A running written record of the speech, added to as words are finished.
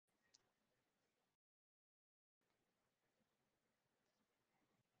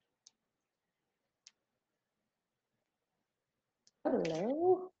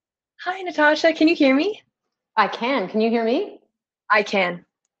Hello. Hi, Natasha. Can you hear me? I can. Can you hear me? I can.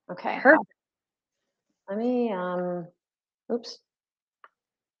 Okay. Perfect. Let me, oops.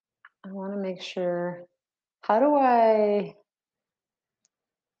 I want to make sure. Is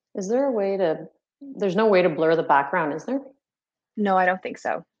there a way to, there's no way to blur the background, is there? No, I don't think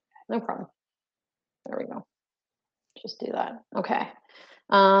so. No problem. There we go. Just do that. Okay.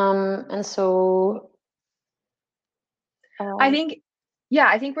 And so.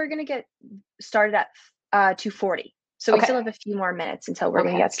 I think we're going to get started at 2:40. So we Okay. still have a few more minutes until we're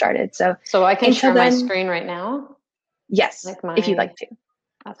going to get started. So I can share my then, screen right now? yes, if you'd like to.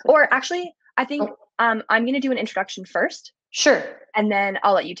 Or actually, I think I'm going to do an introduction first. Sure. And then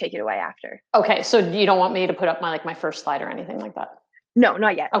I'll let you take it away after. Okay. So you don't want me to put up my first slide or anything like that? No,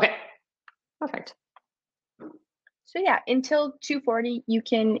 not yet. Okay. Perfect. So yeah, until 2:40, you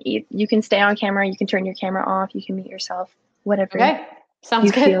can stay on camera, you can turn your camera off, you can mute yourself, whatever. Okay. Sounds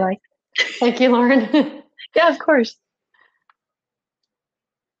you good. Feel like. Thank you, Lauren. Yeah, of course.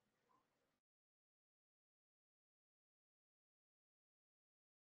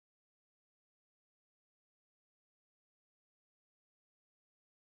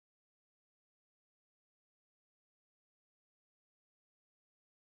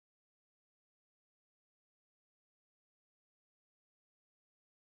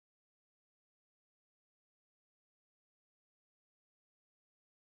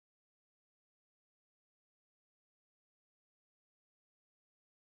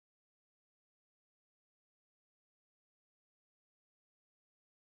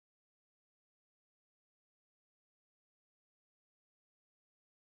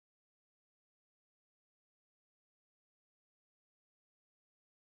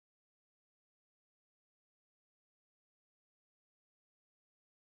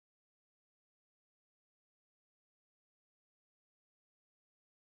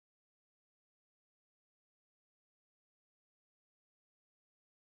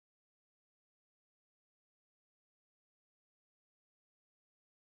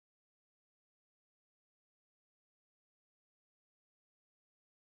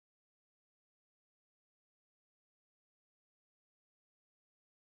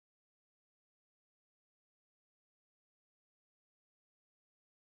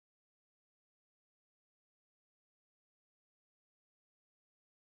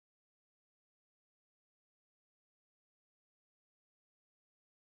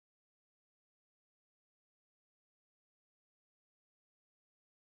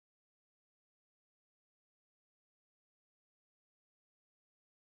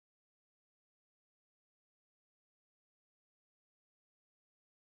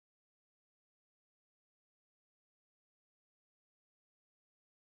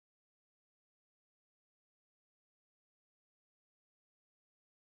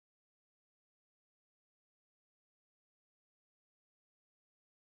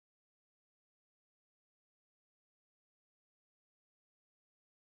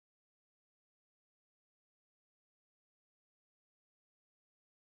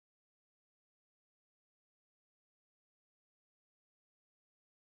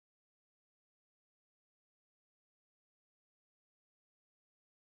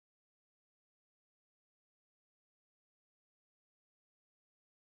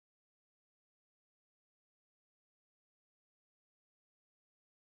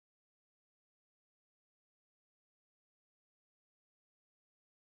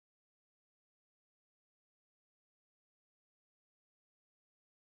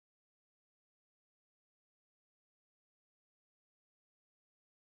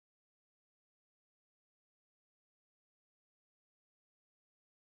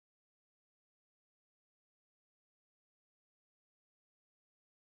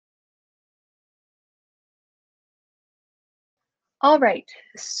 All right,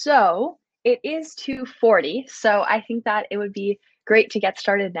 so it is 2:40, so I think that it would be great to get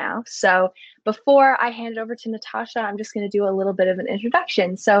started now. So before I hand it over to Natasha, I'm just going to do a little bit of an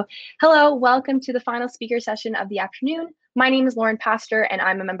introduction. So hello, welcome to the final speaker session of the afternoon. My name is Lauren Pastor, and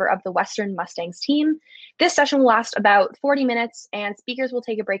I'm a member of the Western Mustangs team. This session will last about 40 minutes, and speakers will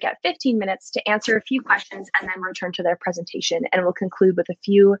take a break at 15 minutes to answer a few questions and then return to their presentation, and we'll conclude with a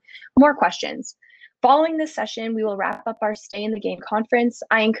few more questions. Following this session, we will wrap up our Stay in the Game conference.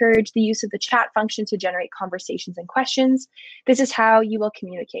 I encourage the use of the chat function to generate conversations and questions. This is how you will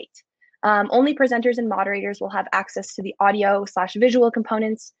communicate. Only presenters and moderators will have access to the audio/visual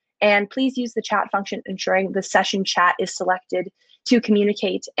components, and please use the chat function, ensuring the session chat is selected to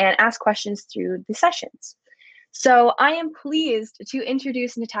communicate and ask questions through the sessions. So I am pleased to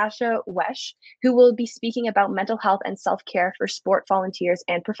introduce Natascha Wesch, who will be speaking about mental health and self-care for sport volunteers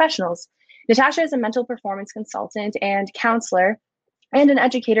and professionals. Natascha is a mental performance consultant and counselor and an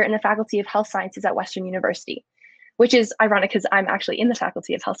educator in the Faculty of Health Sciences at Western University, which is ironic because I'm actually in the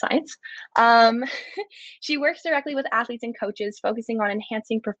Faculty of Health Science. Um, she works directly with athletes and coaches, focusing on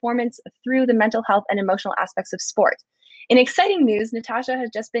enhancing performance through the mental health and emotional aspects of sport. In exciting news, Natascha has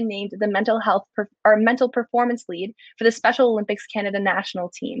just been named the mental performance lead for the Special Olympics Canada national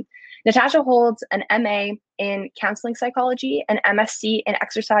team. Natascha holds an MA in counseling psychology, an MSc in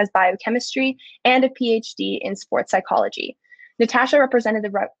exercise biochemistry, and a PhD in sports psychology. Natascha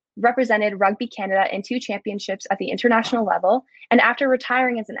represented Rugby Canada in 2 championships at the international level, and after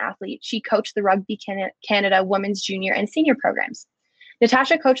retiring as an athlete, she coached the Rugby Canada women's junior and senior programs.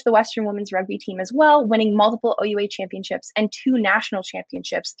 Natascha coached the Western women's rugby team as well, winning multiple OUA championships and 2 national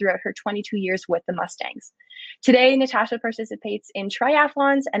championships throughout her 22 years with the Mustangs. Today, Natascha participates in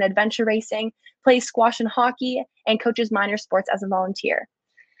triathlons and adventure racing, plays squash and hockey, and coaches minor sports as a volunteer.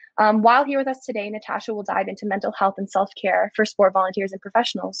 While here with us today, Natascha will dive into mental health and self-care for sport volunteers and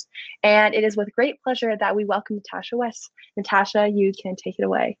professionals. And it is with great pleasure that we welcome Natascha Wesch. Natascha, you can take it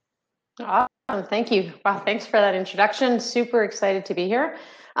away. Awesome, thank you. Wow, thanks for that introduction. Super excited to be here.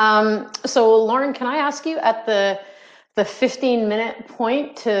 So Lauren, can I ask you at the 15-minute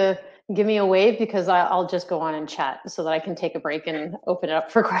point to give me a wave, because I'll just go on and chat so that I can take a break and open it up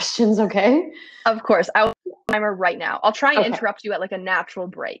for questions, okay? Of course, I will timer right now. I'll try and interrupt you at like a natural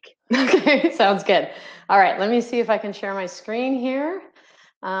break. Okay, sounds good. All right, let me see if I can share my screen here.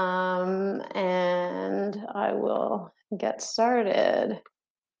 And I will get started.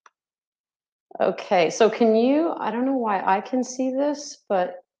 Okay, so can you, I don't know why I can see this,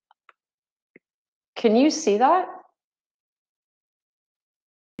 but can you see that?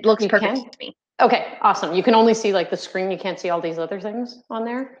 It looks perfect to me. Okay, awesome. You can only see like the screen. You can't see all these other things on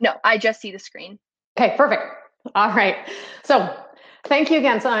there? No, I just see the screen. Okay, perfect. All right. So thank you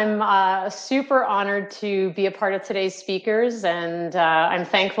again. So I'm super honored to be a part of today's speakers, and I'm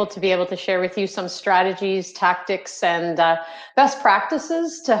thankful to be able to share with you some strategies, tactics, and best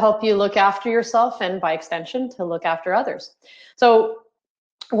practices to help you look after yourself and by extension to look after others. So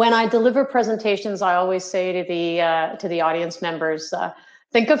when I deliver presentations, I always say to the audience members,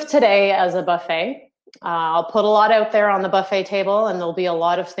 think of today as a buffet. I'll put a lot out there on the buffet table, and there'll be a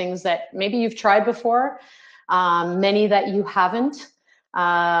lot of things that maybe you've tried before, many that you haven't,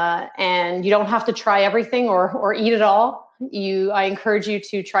 and you don't have to try everything or eat it all. I encourage you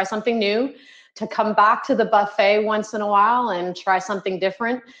to try something new, to come back to the buffet once in a while and try something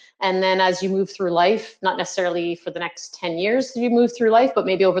different. And then as you move through life, not necessarily for the next 10 years you move through life, but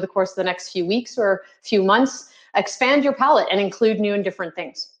maybe over the course of the next few weeks or few months, expand your palette and include new and different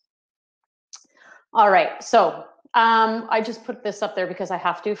things. All right, so I just put this up there because I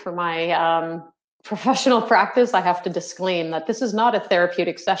have to for my professional practice. I have to disclaim that this is not a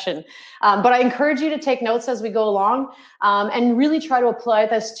therapeutic session, but I encourage you to take notes as we go along and really try to apply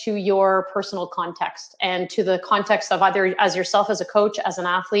this to your personal context and to the context of either as yourself as a coach, as an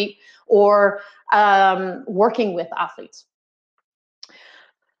athlete, or working with athletes.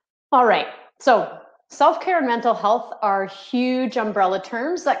 All right, so self-care and mental health are huge umbrella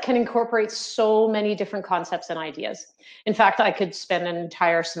terms that can incorporate so many different concepts and ideas. In fact, I could spend an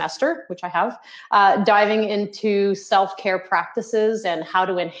entire semester, which I have, diving into self-care practices and how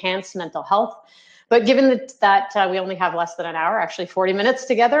to enhance mental health. But given that we only have less than an hour, actually 40 minutes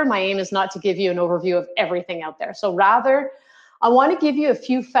together, my aim is not to give you an overview of everything out there. So rather, I want to give you a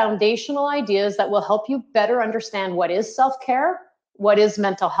few foundational ideas that will help you better understand what is self-care, what is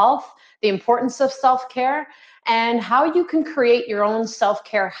mental health, the importance of self-care, and how you can create your own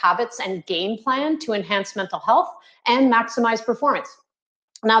self-care habits and game plan to enhance mental health and maximize performance.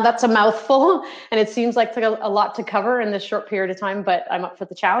 Now that's a mouthful, and it seems like a lot to cover in this short period of time, but I'm up for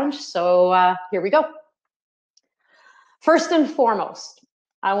the challenge, so here we go. First and foremost,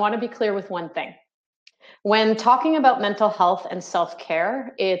 I want to be clear with one thing. When talking about mental health and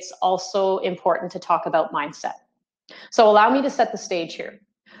self-care, it's also important to talk about mindset. So allow me to set the stage here.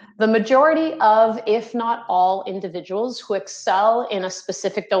 The majority of, if not all, individuals who excel in a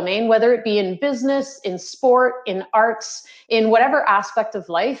specific domain, whether it be in business, in sport, in arts, in whatever aspect of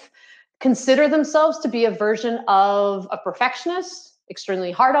life, consider themselves to be a version of a perfectionist,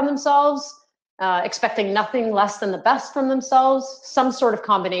 extremely hard on themselves, expecting nothing less than the best from themselves, some sort of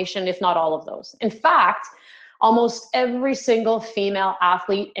combination, if not all of those. In fact, almost every single female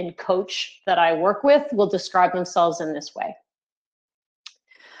athlete and coach that I work with will describe themselves in this way.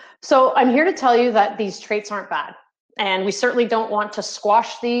 So I'm here to tell you that these traits aren't bad, And we certainly don't want to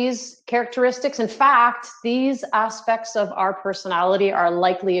squash these characteristics. In fact, these aspects of our personality are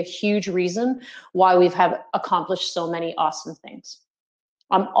likely a huge reason why we've accomplished so many awesome things.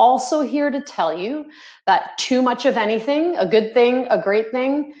 I'm also here to tell you that too much of anything, a good thing, a great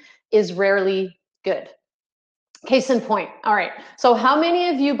thing, is rarely good. Case in point. All right. So how many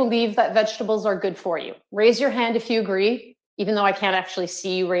of you believe that vegetables are good for you? Raise your hand if you agree, even though I can't actually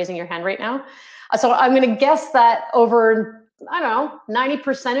see you raising your hand right now. So I'm going to guess that over, I don't know,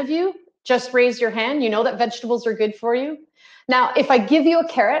 90% of you just raise your hand. You know that vegetables are good for you. Now, if I give you a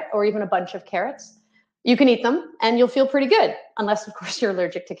carrot or even a bunch of carrots, you can eat them and you'll feel pretty good, unless of course you're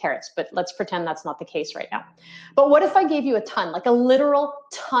allergic to carrots, but let's pretend that's not the case right now. But what if I gave you a ton, like a literal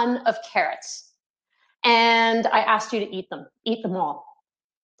ton of carrots, and I asked you to eat them all?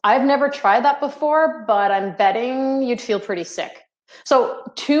 I've never tried that before, but I'm betting you'd feel pretty sick. So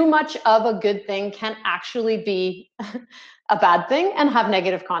too much of a good thing can actually be a bad thing and have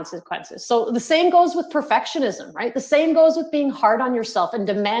negative consequences. So the same goes with perfectionism, right? The same goes with being hard on yourself and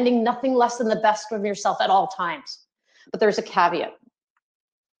demanding nothing less than the best of yourself at all times. But there's a caveat.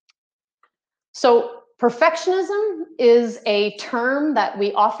 So perfectionism is a term that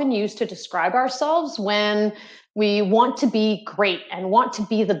we often use to describe ourselves when we want to be great and want to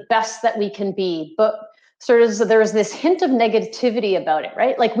be the best that we can be, but there's this hint of negativity about it,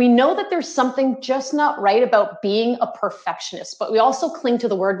 right? Like we know that there's something just not right about being a perfectionist, but we also cling to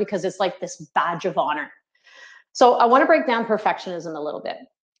the word because it's like this badge of honor. So I want to break down perfectionism a little bit.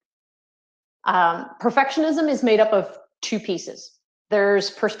 Perfectionism is made up of two pieces. There's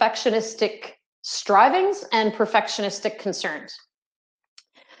perfectionistic strivings and perfectionistic concerns.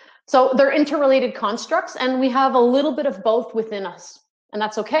 So they're interrelated constructs, and we have a little bit of both within us, and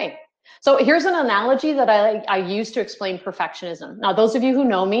that's okay. So here's an analogy that I use to explain perfectionism. Now, those of you who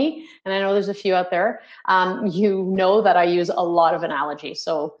know me, and I know there's a few out there, you know that I use a lot of analogies.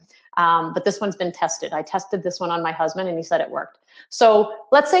 So, but this one's been tested. I tested this one on my husband, and he said it worked. So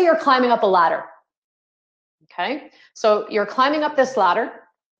let's say you're climbing up a ladder. Okay, so you're climbing up this ladder.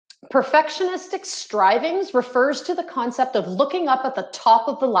 Perfectionistic strivings refers to the concept of looking up at the top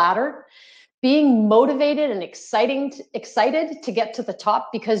of the ladder, being motivated and excited to get to the top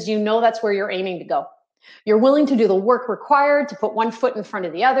because you know that's where you're aiming to go. You're willing to do the work required to put one foot in front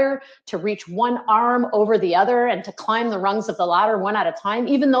of the other, to reach one arm over the other, and to climb the rungs of the ladder one at a time,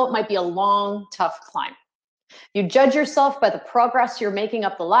 even though it might be a long, tough climb. You judge yourself by the progress you're making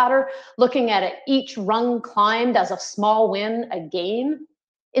up the ladder, looking at it, each rung climbed as a small win, a gain.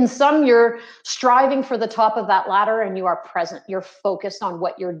 In sum, you're striving for the top of that ladder and you are present. You're focused on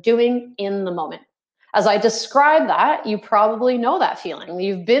what you're doing in the moment. As I describe that, you probably know that feeling.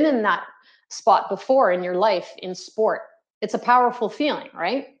 You've been in that spot before in your life, in sport. It's a powerful feeling,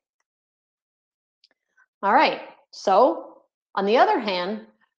 right? All right. So on the other hand,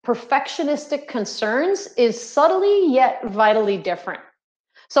 perfectionistic concerns is subtly yet vitally different.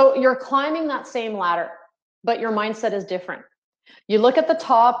 So you're climbing that same ladder, but your mindset is different. You look at the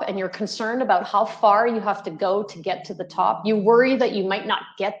top and you're concerned about how far you have to go to get to the top. You worry that you might not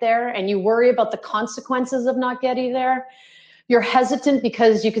get there, and you worry about the consequences of not getting there. You're hesitant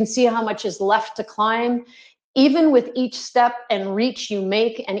because you can see how much is left to climb. Even with each step and reach you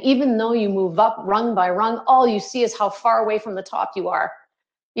make, and even though you move up rung by rung, all you see is how far away from the top you are.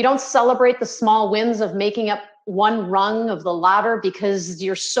 You don't celebrate the small wins of making up one rung of the ladder because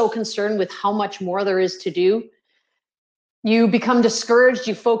you're so concerned with how much more there is to do. You become discouraged.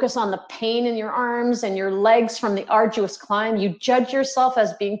 You focus on the pain in your arms and your legs from the arduous climb. You judge yourself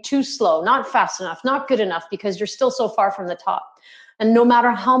as being too slow, not fast enough, not good enough, because you're still so far from the top. And no matter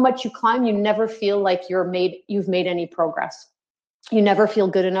how much you climb, you never feel like you've made any progress. You never feel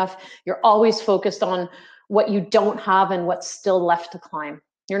good enough. You're always focused on what you don't have and what's still left to climb.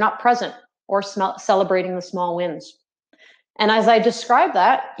 You're not present or celebrating the small wins. And as I describe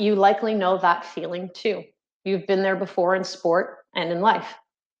that, you likely know that feeling too. You've been there before in sport and in life.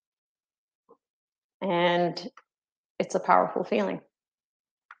 And it's a powerful feeling.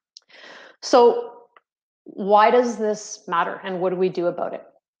 So why does this matter, and what do we do about it?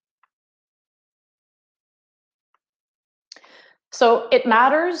 So it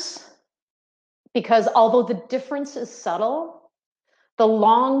matters because although the difference is subtle, the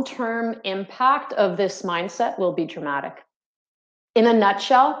long-term impact of this mindset will be dramatic. In a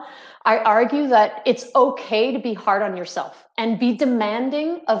nutshell, I argue that it's okay to be hard on yourself and be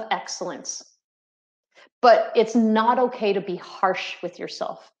demanding of excellence. But it's not okay to be harsh with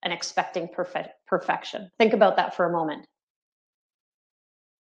yourself and expecting perfection. Think about that for a moment.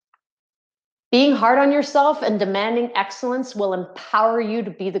 Being hard on yourself and demanding excellence will empower you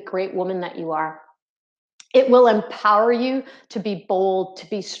to be the great woman that you are. It will empower you to be bold, to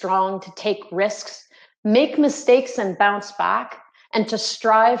be strong, to take risks, make mistakes and bounce back, and to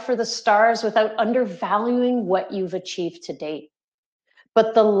strive for the stars without undervaluing what you've achieved to date.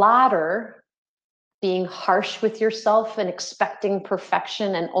 But the latter, being harsh with yourself and expecting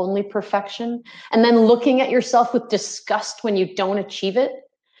perfection and only perfection, and then looking at yourself with disgust when you don't achieve it,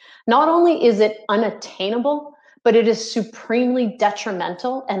 not only is it unattainable, but it is supremely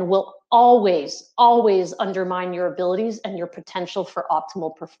detrimental and will always, always undermine your abilities and your potential for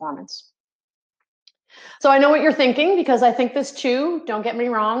optimal performance. So I know what you're thinking, because I think this too, don't get me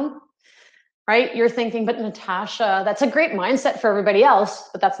wrong, right? You're thinking, but Natascha, that's a great mindset for everybody else,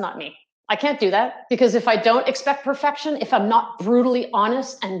 but that's not me. I can't do that, because if I don't expect perfection, if I'm not brutally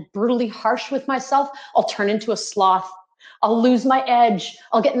honest and brutally harsh with myself, I'll turn into a sloth. I'll lose my edge.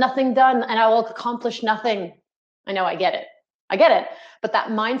 I'll get nothing done and I will accomplish nothing. I know, I get it. I get it. But that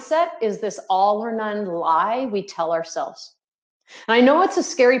mindset is this all or none lie we tell ourselves. And I know it's a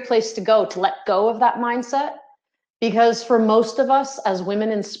scary place to go, to let go of that mindset, because for most of us as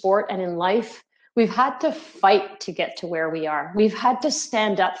women in sport and in life, we've had to fight to get to where we are. We've had to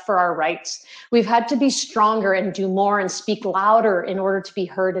stand up for our rights. We've had to be stronger and do more and speak louder in order to be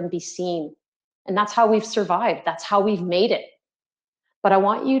heard and be seen. And that's how we've survived. That's how we've made it. But I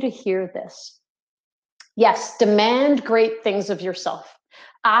want you to hear this. Yes, demand great things of yourself.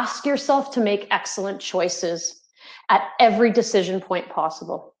 Ask yourself to make excellent choices at every decision point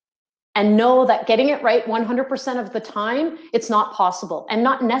possible. And know that getting it right 100% of the time, it's not possible and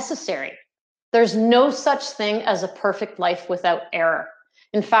not necessary. There's no such thing as a perfect life without error.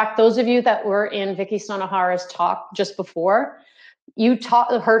 In fact, those of you that were in Vicky Sonohara's talk just before, you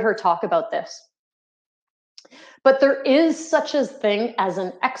heard her talk about this. But there is such a thing as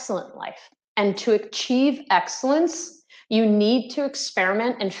an excellent life. And to achieve excellence, you need to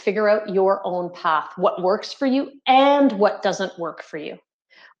experiment and figure out your own path, what works for you and what doesn't work for you.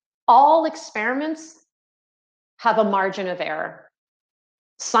 All experiments have a margin of error.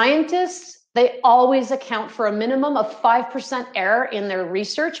 Scientists, they always account for a minimum of 5% error in their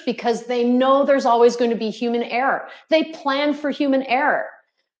research, because they know there's always going to be human error. They plan for human error.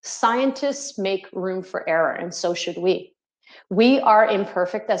 Scientists make room for error, and so should we. We are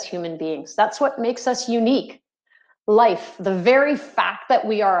imperfect as human beings. That's what makes us unique. Life, the very fact that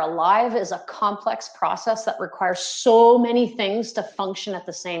we are alive, is a complex process that requires so many things to function at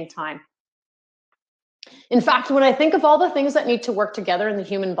the same time. In fact, when I think of all the things that need to work together in the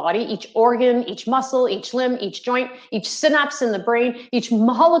human body, each organ, each muscle, each limb, each joint, each synapse in the brain, each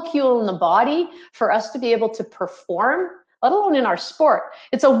molecule in the body, for us to be able to perform, let alone in our sport,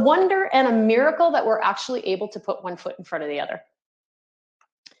 it's a wonder and a miracle that we're actually able to put one foot in front of the other.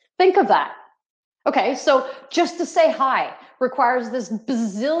 Think of that. Okay, so just to say hi requires this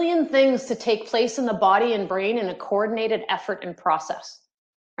bazillion things to take place in the body and brain in a coordinated effort and process.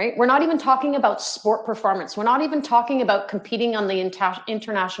 Right? We're not even talking about sport performance. We're not even talking about competing on the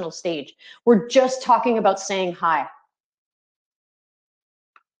international stage. We're just talking about saying hi.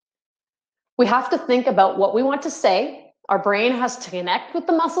 We have to think about what we want to say. Our brain has to connect with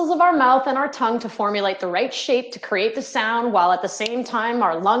the muscles of our mouth and our tongue to formulate the right shape to create the sound, while at the same time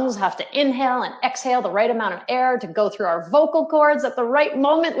our lungs have to inhale and exhale the right amount of air to go through our vocal cords at the right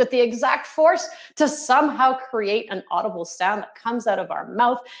moment with the exact force to somehow create an audible sound that comes out of our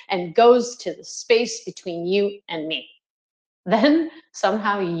mouth and goes to the space between you and me. Then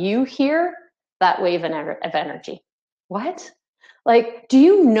somehow you hear that wave of energy. What? Like, do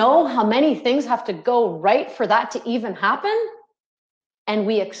you know how many things have to go right for that to even happen? And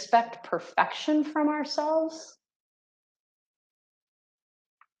we expect perfection from ourselves?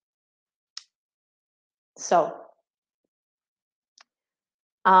 So,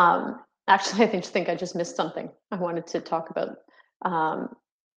 actually, I think I just missed something I wanted to talk about.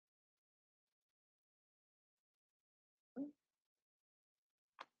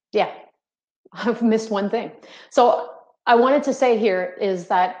 Yeah, I've missed one thing. So I wanted to say here is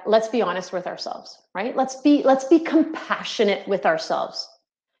that let's be honest with ourselves, right? Let's be compassionate with ourselves.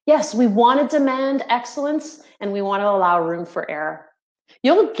 Yes, we want to demand excellence and we want to allow room for error.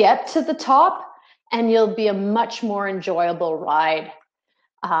 You'll get to the top and you'll be a much more enjoyable ride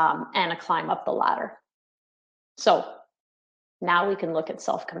and a climb up the ladder. So now we can look at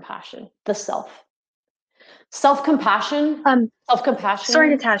self-compassion, the self. Self-compassion.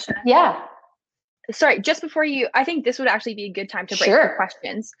 Sorry, Natascha. Yeah. Sorry, just before you, I think this would actually be a good time to break for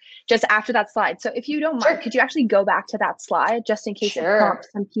questions just after that slide. So if you don't mind, could you actually go back to that slide just in case it prompts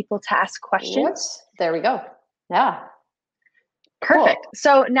some people to ask questions? There we go. Yeah. Perfect. Cool.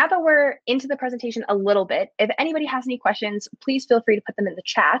 So now that we're into the presentation a little bit, if anybody has any questions, please feel free to put them in the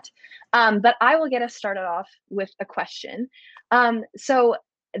chat. But I will get us started off with a question. So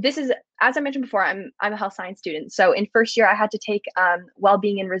this is, as I mentioned before, I'm a health science student. So in first year, I had to take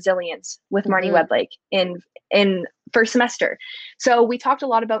well-being and resilience with Marnie Wedlake in first semester. So we talked a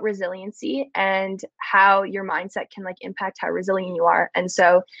lot about resiliency and how your mindset can like impact how resilient you are. And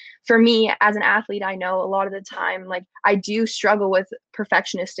so for me as an athlete, I know a lot of the time, like I do struggle with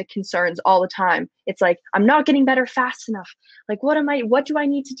perfectionistic concerns all the time. It's like, I'm not getting better fast enough. Like, what do I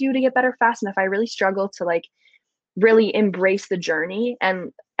need to do to get better fast enough? I really struggle to like really embrace the journey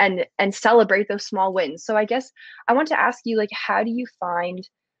and celebrate those small wins. So I guess I want to ask you, like, how do you find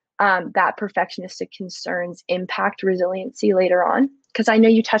that perfectionistic concerns impact resiliency later on? Because I know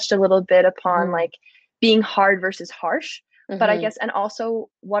you touched a little bit upon like being hard versus harsh, but I guess, and also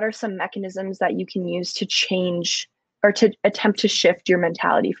what are some mechanisms that you can use to change or to attempt to shift your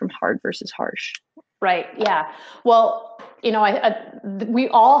mentality from hard versus harsh? Right. Yeah. Well, you know, we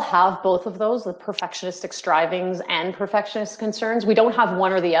all have both of those, the perfectionistic strivings and perfectionist concerns. We don't have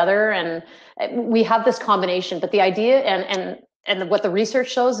one or the other, and we have this combination. But the idea and what the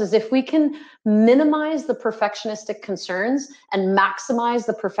research shows is if we can minimize the perfectionistic concerns and maximize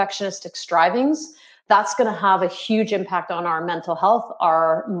the perfectionistic strivings, that's going to have a huge impact on our mental health,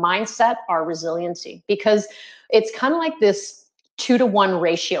 our mindset, our resiliency, because it's kind of like this 2-to-1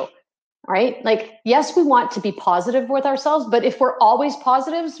 ratio. Right? Like, yes, we want to be positive with ourselves, but if we're always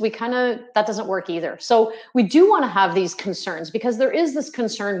positives, that doesn't work either. So we do want to have these concerns because there is this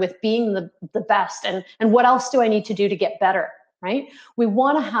concern with being the best and what else do I need to do to get better? Right? We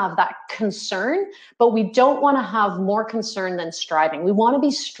want to have that concern, but we don't want to have more concern than striving. We want to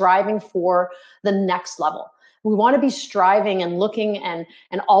be striving for the next level. We want to be striving and looking and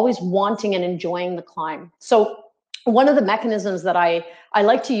always wanting and enjoying the climb. So one of the mechanisms that I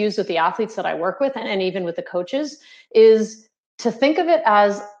like to use with the athletes that I work with and even with the coaches is to think of it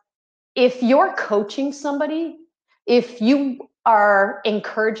as if you're coaching somebody, if you are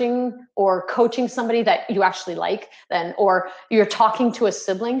encouraging or coaching somebody that you actually like, then, or you're talking to a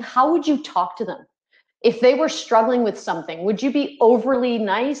sibling, how would you talk to them? If they were struggling with something, would you be overly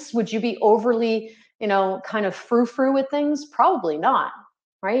nice? Would you be overly, kind of frou-frou with things? Probably not,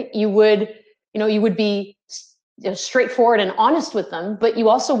 right? You would be straightforward and honest with them, but you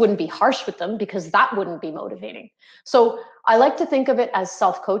also wouldn't be harsh with them because that wouldn't be motivating. So I like to think of it as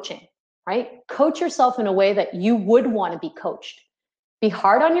self-coaching, right? Coach yourself in a way that you would want to be coached. Be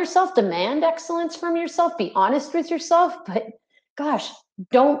hard on yourself, demand excellence from yourself, be honest with yourself, but gosh,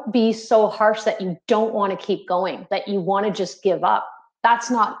 don't be so harsh that you don't want to keep going, that you want to just give up. That's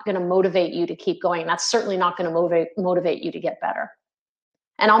not going to motivate you to keep going. That's certainly not going to motivate you to get better.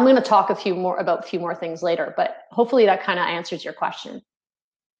 And I'm going to talk about a few more things later, but hopefully that kind of answers your question.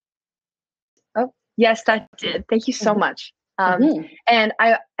 Oh, yes, that did. Thank you so much. And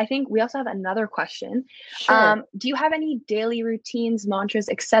I think we also have another question. Sure. Do you have any daily routines, mantras,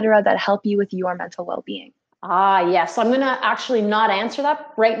 etc., that help you with your mental well-being? Yes. I'm going to actually not answer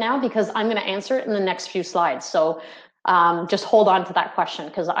that right now because I'm going to answer it in the next few slides. So just hold on to that question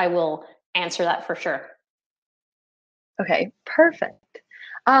because I will answer that for sure. Okay, perfect.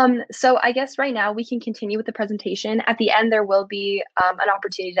 So I guess right now we can continue with the presentation. At the end, there will be an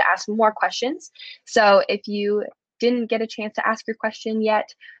opportunity to ask more questions. So if you didn't get a chance to ask your question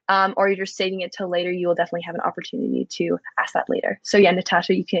yet, or you're just saving it till later, you will definitely have an opportunity to ask that later. So yeah,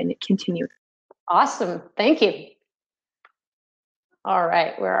 Natascha, you can continue. Awesome. Thank you. All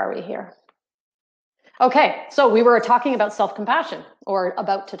right, where are we here? Okay, so we were talking about self-compassion, or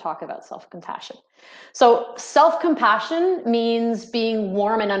about to talk about self-compassion. So self-compassion means being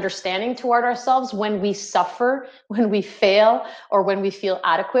warm and understanding toward ourselves when we suffer, when we fail, or when we feel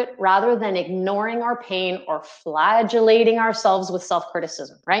adequate, rather than ignoring our pain or flagellating ourselves with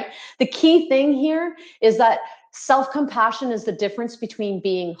self-criticism, right? The key thing here is that self-compassion is the difference between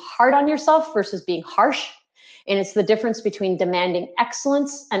being hard on yourself versus being harsh, and it's the difference between demanding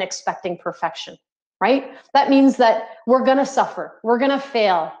excellence and expecting perfection. Right? That means that we're going to suffer, we're going to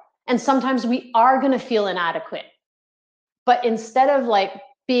fail, and sometimes we are going to feel inadequate. But instead of like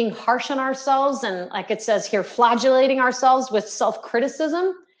being harsh on ourselves and, like it says here, flagellating ourselves with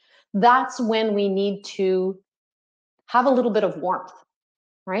self-criticism, that's when we need to have a little bit of warmth,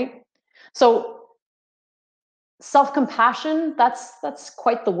 right? So self-compassion, that's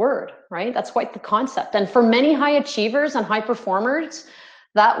quite the word, right? That's quite the concept. And for many high achievers and high performers,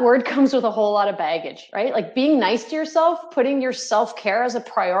 that word comes with a whole lot of baggage, right? Like being nice to yourself, putting your self-care as a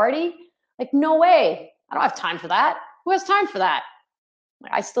priority. Like, no way. I don't have time for that. Who has time for that?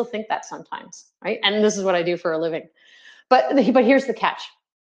 I still think that sometimes, right? And this is what I do for a living. But here's the catch,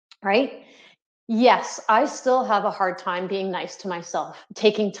 right? Yes, I still have a hard time being nice to myself,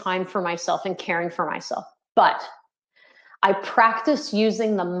 taking time for myself and caring for myself. But I practice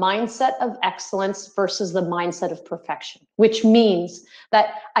using the mindset of excellence versus the mindset of perfection, which means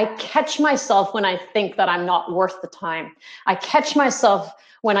that I catch myself when I think that I'm not worth the time. I catch myself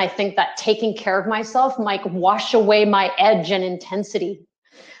when I think that taking care of myself might wash away my edge and intensity.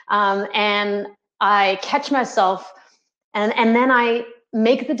 And I catch myself and then I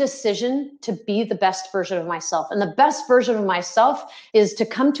make the decision to be the best version of myself. And the best version of myself is to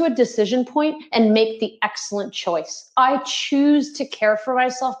come to a decision point and make the excellent choice. I choose to care for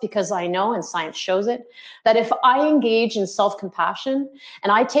myself because I know, and science shows it, that if I engage in self-compassion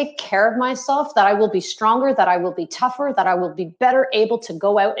and I take care of myself, that I will be stronger, that I will be tougher, that I will be better able to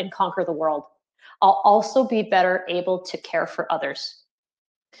go out and conquer the world. I'll also be better able to care for others.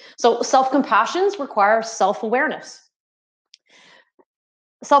 So self-compassion requires self-awareness.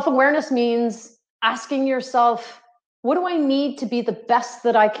 Self-awareness means asking yourself, what do I need to be the best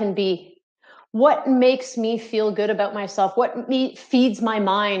that I can be? What makes me feel good about myself? What feeds my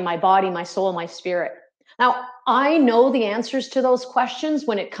mind, my body, my soul, my spirit? Now, I know the answers to those questions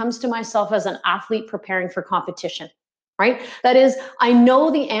when it comes to myself as an athlete preparing for competition, right? That is, I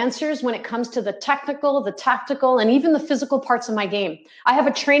know the answers when it comes to the technical, the tactical, and even the physical parts of my game. I have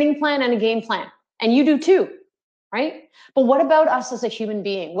a training plan and a game plan, and you do too, right? But what about us as a human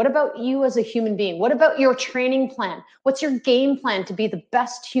being? What about you as a human being? What about your training plan? What's your game plan to be the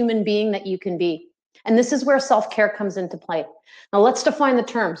best human being that you can be? And this is where self-care comes into play. Now let's define the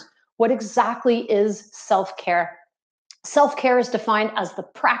terms. What exactly is self-care? Self-care is defined as the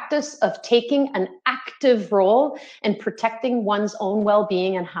practice of taking an active role in protecting one's own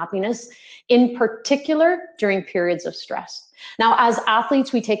well-being and happiness, in particular during periods of stress. Now, as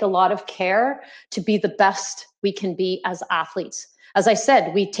athletes, we take a lot of care to be the best we can be as athletes. As I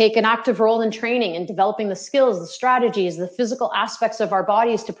said, we take an active role in training and developing the skills, the strategies, the physical aspects of our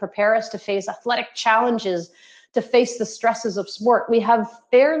bodies to prepare us to face athletic challenges, to face the stresses of sport. We have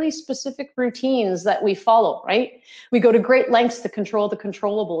fairly specific routines that we follow, right? We go to great lengths to control the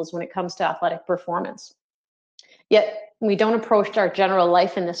controllables when it comes to athletic performance. Yet we don't approach our general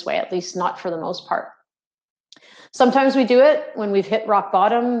life in this way, at least not for the most part. Sometimes we do it when we've hit rock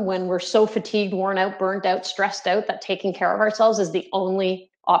bottom, when we're so fatigued, worn out, burnt out, stressed out that taking care of ourselves is the only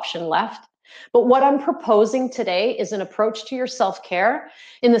option left. But what I'm proposing today is an approach to your self-care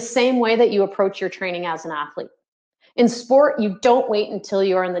in the same way that you approach your training as an athlete. In sport, you don't wait until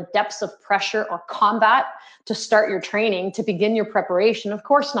you're in the depths of pressure or combat to start your training, to begin your preparation. Of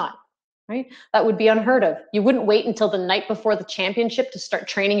course not, right? That would be unheard of. You wouldn't wait until the night before the championship to start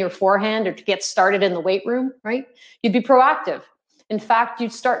training your forehand or to get started in the weight room, right? You'd be proactive. In fact,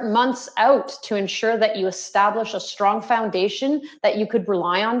 you'd start months out to ensure that you establish a strong foundation that you could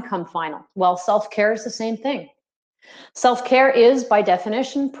rely on come final. Well, self-care is the same thing. Self-care is, by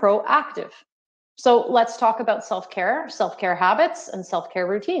definition, proactive. So let's talk about self-care habits, and self-care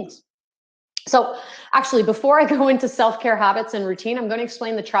routines. So actually, before I go into self-care habits and routine, I'm going to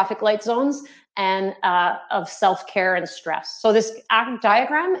explain the traffic light zones and of self-care and stress. So this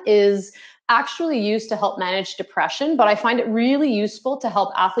diagram is actually used to help manage depression, but I find it really useful to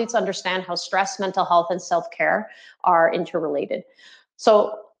help athletes understand how stress, mental health, and self-care are interrelated.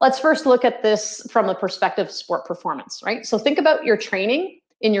 So let's first look at this from the perspective of sport performance, right? So think about your training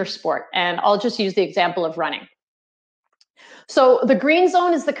in your sport, and I'll just use the example of running. So the green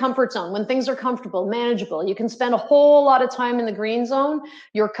zone is the comfort zone. When things are comfortable, manageable, you can spend a whole lot of time in the green zone.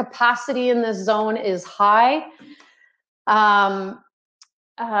 Your capacity in this zone is high.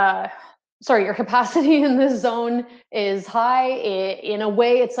 Your capacity in this zone is high. In a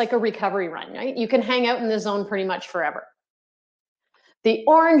way, it's like a recovery run, right? You can hang out in this zone pretty much forever. The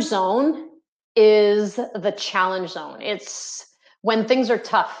orange zone is the challenge zone. It's when things are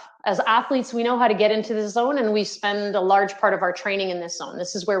tough. As athletes, we know how to get into this zone, and we spend a large part of our training in this zone.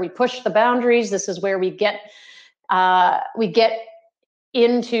 This is where we push the boundaries. This is where we get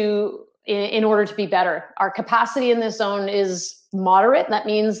into in order to be better. Our capacity in this zone is moderate. That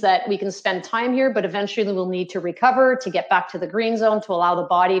means that we can spend time here, but eventually we'll need to recover to get back to the green zone to allow the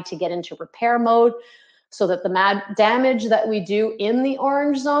body to get into repair mode, so that the damage that we do in the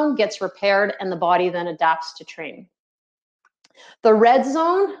orange zone gets repaired and the body then adapts to training. The red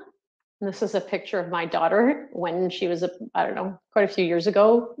zone, and this is a picture of my daughter when she was, I don't know, quite a few years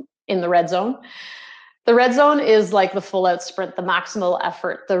ago in the red zone. The red zone is like the full out sprint, the maximal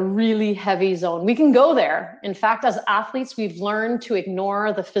effort, the really heavy zone. We can go there. In fact, as athletes, we've learned to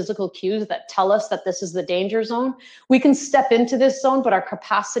ignore the physical cues that tell us that this is the danger zone. We can step into this zone, but our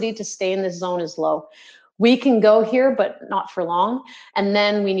capacity to stay in this zone is low. We can go here, but not for long. And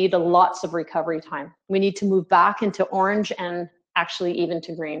then we need lots of recovery time. We need to move back into orange and actually even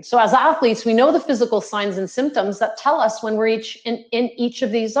to green. So as athletes, we know the physical signs and symptoms that tell us when we're in each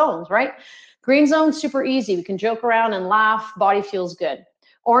of these zones, right? Green zone, super easy. We can joke around and laugh. Body feels good.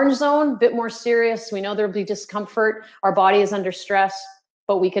 Orange zone, a bit more serious. We know there'll be discomfort. Our body is under stress,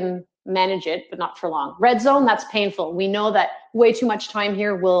 but we can manage it, but not for long. Red zone, that's painful. We know that way too much time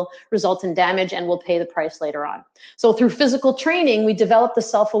here will result in damage and we'll pay the price later on. So through physical training, we develop the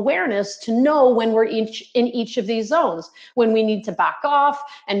self-awareness to know when we're in each of these zones, when we need to back off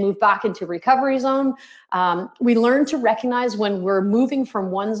and move back into recovery zone. We learn to recognize when we're moving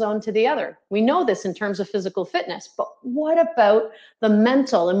from one zone to the other. We know this in terms of physical fitness, but what about the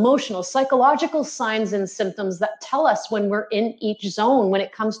mental, emotional, psychological signs and symptoms that tell us when we're in each zone when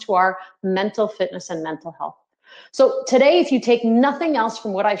it comes to our mental fitness and mental health? So today, if you take nothing else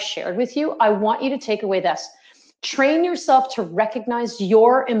from what I've shared with you, I want you to take away this. Train yourself to recognize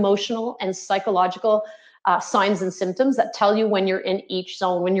your emotional and psychological signs and symptoms that tell you when you're in each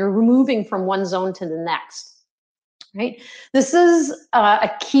zone, when you're moving from one zone to the next, right? This is a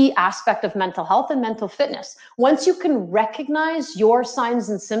key aspect of mental health and mental fitness. Once you can recognize your signs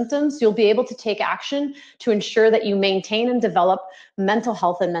and symptoms, you'll be able to take action to ensure that you maintain and develop mental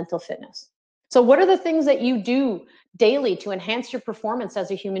health and mental fitness. So what are the things that you do daily to enhance your performance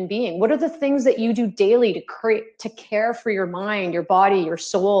as a human being? What are the things that you do daily to care for your mind, your body, your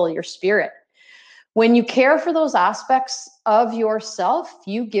soul, your spirit? When you care for those aspects of yourself,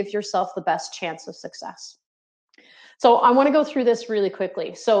 you give yourself the best chance of success. So I want to go through this really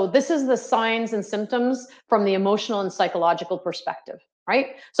quickly. So this is the signs and symptoms from the emotional and psychological perspective,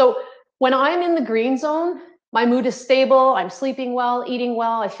 right? So when I'm in the green zone, my mood is stable, I'm sleeping well, eating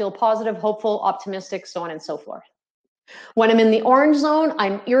well, I feel positive, hopeful, optimistic, so on and so forth. When I'm in the orange zone,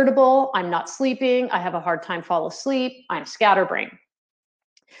 I'm irritable, I'm not sleeping, I have a hard time falling asleep, I'm scatterbrained.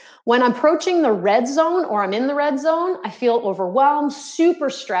 When I'm approaching the red zone or I'm in the red zone, I feel overwhelmed, super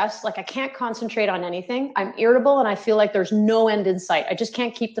stressed, like I can't concentrate on anything. I'm irritable and I feel like there's no end in sight. I just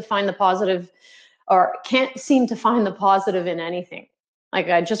can't find the positive or can't seem to find the positive in anything. Like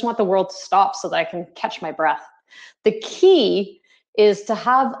I just want the world to stop so that I can catch my breath. The key is to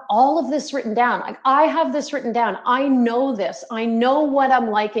have all of this written down. Like I have this written down. I know this. I know what I'm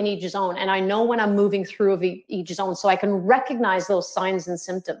like in each zone, and I know when I'm moving through each zone, so I can recognize those signs and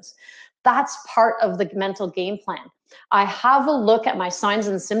symptoms. That's part of the mental game plan. I have a look at my signs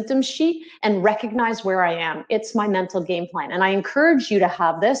and symptoms sheet and recognize where I am. It's my mental game plan. And I encourage you to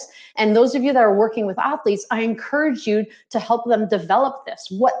have this. And those of you that are working with athletes, I encourage you to help them develop this.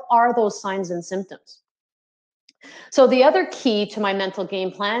 What are those signs and symptoms? So the other key to my mental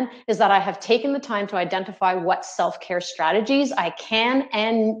game plan is that I have taken the time to identify what self-care strategies I can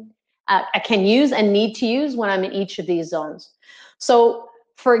use and need to use when I'm in each of these zones. So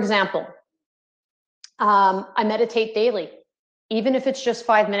for example, I meditate daily, even if it's just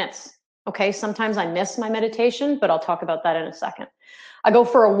 5 minutes. Okay, sometimes I miss my meditation, but I'll talk about that in a second. I go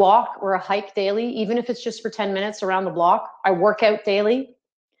for a walk or a hike daily, even if it's just for 10 minutes around the block. I work out daily.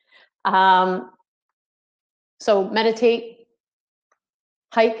 So meditate,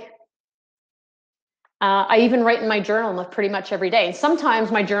 hike. I even write in my journal pretty much every day. And sometimes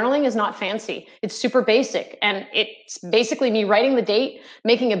my journaling is not fancy. It's super basic. And it's basically me writing the date,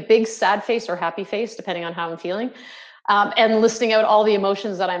 making a big sad face or happy face, depending on how I'm feeling, and listing out all the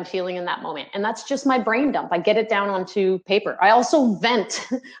emotions that I'm feeling in that moment. And that's just my brain dump. I get it down onto paper. I also vent.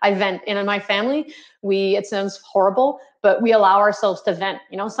 I vent. And in my family, it sounds horrible, but we allow ourselves to vent,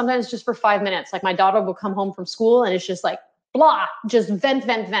 sometimes just for 5 minutes. Like my daughter will come home from school and it's just like, blah, just vent,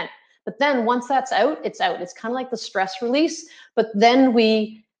 vent, vent. But then once that's out, it's out. It's kind of like the stress release, but then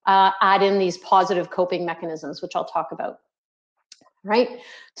we add in these positive coping mechanisms, which I'll talk about, right?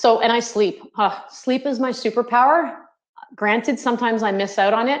 So, and I sleep. Sleep is my superpower. Granted, sometimes I miss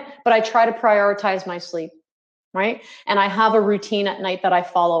out on it, but I try to prioritize my sleep, right? And I have a routine at night that I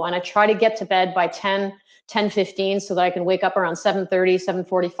follow, and I try to get to bed by 10:15 so that I can wake up around 7:30,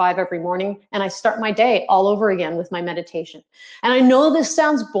 7:45 every morning. And I start my day all over again with my meditation. And I know this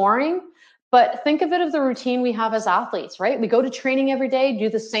sounds boring, but think of it as the routine we have as athletes, right? We go to training every day, do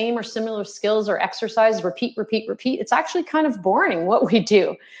the same or similar skills or exercise, repeat, repeat, repeat. It's actually kind of boring what we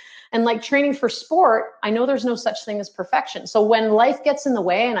do. And like training for sport, I know there's no such thing as perfection. So when life gets in the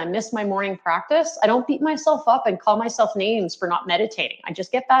way and I miss my morning practice, I don't beat myself up and call myself names for not meditating. I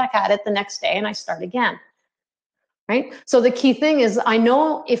just get back at it the next day and I start again. Right? So the key thing is I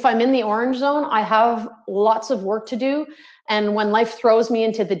know if I'm in the orange zone, I have lots of work to do. And when life throws me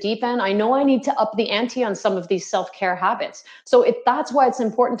into the deep end, I know I need to up the ante on some of these self-care habits. So that's why it's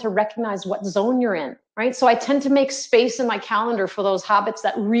important to recognize what zone you're in, right? right? So I tend to make space in my calendar for those habits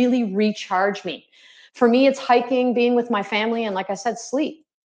that really recharge me. For me, it's hiking, being with my family, and like I said, sleep.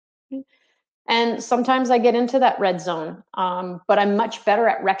 And sometimes I get into that red zone, but I'm much better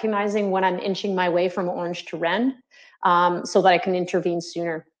at recognizing when I'm inching my way from orange to red, so that I can intervene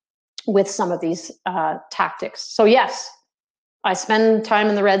sooner with some of these tactics. So yes, I spend time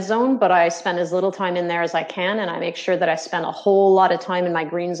in the red zone, but I spend as little time in there as I can, and I make sure that I spend a whole lot of time in my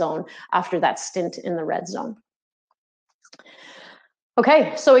green zone after that stint in the red zone.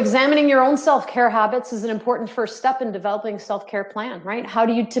 Okay, so examining your own self-care habits is an important first step in developing a self-care plan, right? How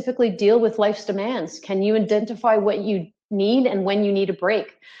do you typically deal with life's demands? Can you identify what you need and when you need a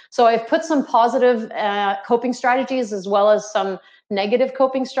break? So I've put some positive coping strategies as well as some negative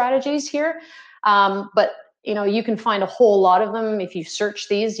coping strategies here. But you can find a whole lot of them. If you search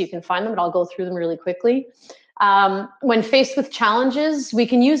these, you can find them, but I'll go through them really quickly. When faced with challenges, we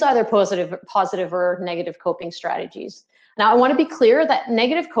can use either positive or negative coping strategies. Now, I want to be clear that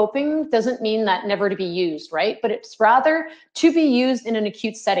negative coping doesn't mean that never to be used, right? But it's rather to be used in an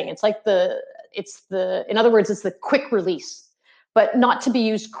acute setting. It's like in other words, it's the quick release, but not to be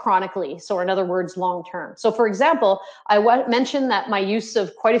used chronically. So in other words, long-term. So for example, I mentioned that my use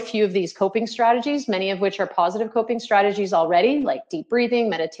of quite a few of these coping strategies, many of which are positive coping strategies already, like deep breathing,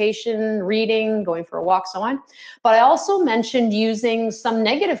 meditation, reading, going for a walk, so on. But I also mentioned using some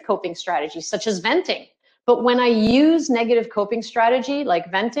negative coping strategies, such as venting. But when I use negative coping strategy,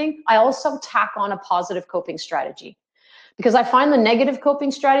 like venting, I also tack on a positive coping strategy. Because I find the negative coping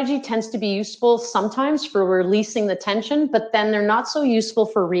strategy tends to be useful sometimes for releasing the tension, but then they're not so useful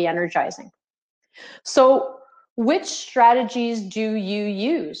for re-energizing. So which strategies do you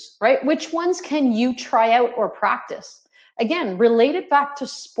use, right? Which ones can you try out or practice? Again, relate it back to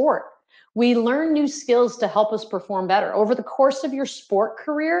sport. We learn new skills to help us perform better. Over the course of your sport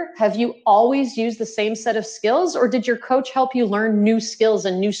career, have you always used the same set of skills, or did your coach help you learn new skills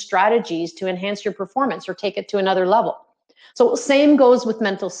and new strategies to enhance your performance or take it to another level? So same goes with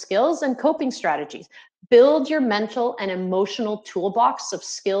mental skills and coping strategies. Build your mental and emotional toolbox of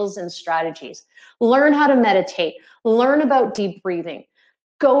skills and strategies. Learn how to meditate, learn about deep breathing,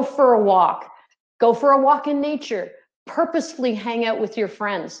 go for a walk in nature, purposefully hang out with your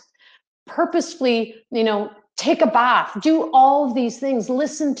friends, purposefully, take a bath, do all of these things,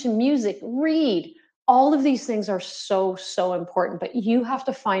 listen to music, read. All of these things are so, so important, but you have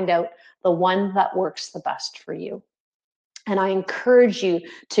to find out the one that works the best for you. And I encourage you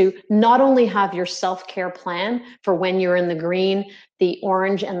to not only have your self-care plan for when you're in the green, the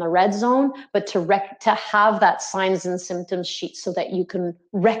orange, and the red zone, but to have that signs and symptoms sheet so that you can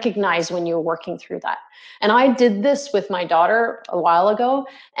recognize when you're working through that. And I did this with my daughter a while ago,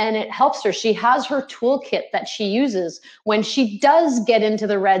 and it helps her. She has her toolkit that she uses when she does get into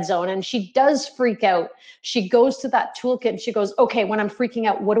the red zone and she does freak out. She goes to that toolkit and she goes, okay, when I'm freaking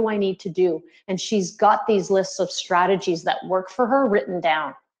out, what do I need to do? And she's got these lists of strategies that work for her written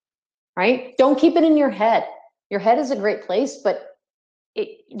down, right? Don't keep it in your head. Your head is a great place, but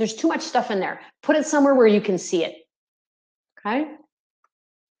there's too much stuff in there. Put it somewhere where you can see it, okay?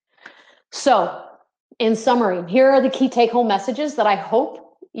 So in summary, here are the key take-home messages that I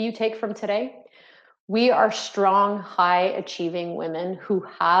hope you take from today. We are strong, high-achieving women who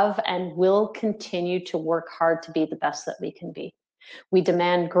have and will continue to work hard to be the best that we can be. We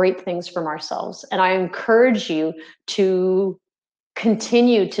demand great things from ourselves. And I encourage you to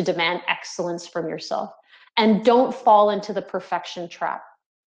continue to demand excellence from yourself. And don't fall into the perfection trap.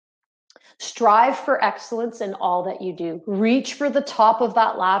 Strive for excellence in all that you do. Reach for the top of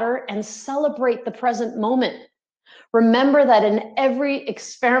that ladder and celebrate the present moment. Remember that in every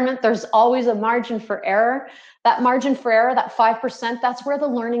experiment, there's always a margin for error. That margin for error, that 5%, that's where the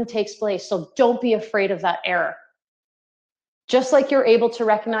learning takes place. So don't be afraid of that error. Just like you're able to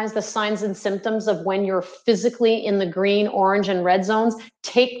recognize the signs and symptoms of when you're physically in the green, orange, and red zones,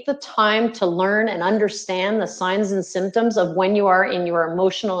 take the time to learn and understand the signs and symptoms of when you are in your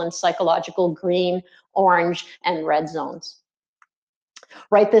emotional and psychological green, orange, and red zones.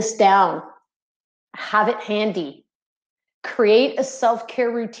 Write this down. Have it handy. Create a self-care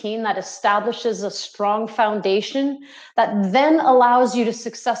routine that establishes a strong foundation that then allows you to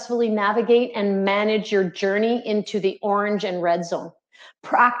successfully navigate and manage your journey into the orange and red zone.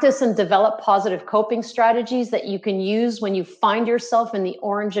 Practice and develop positive coping strategies that you can use when you find yourself in the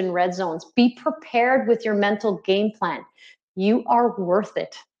orange and red zones. Be prepared with your mental game plan. You are worth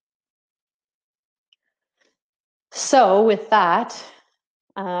it. So with that,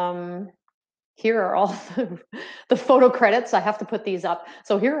 here are all the photo credits. I have to put these up.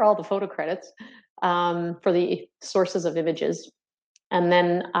 So here are all the photo credits for the sources of images. And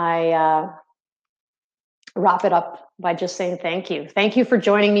then wrap it up by just saying thank you. Thank you for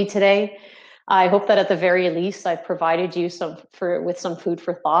joining me today. I hope that at the very least I've provided you with some food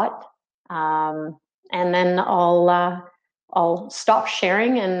for thought. And then I'll stop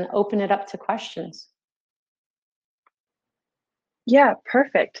sharing and open it up to questions. Yeah,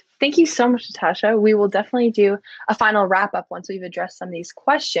 perfect. Thank you so much, Natascha. We will definitely do a final wrap up once we've addressed some of these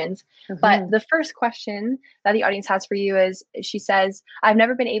questions. But the first question that the audience has for you is, she says, I've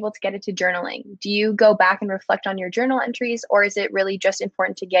never been able to get into journaling. Do you go back and reflect on your journal entries, or is it really just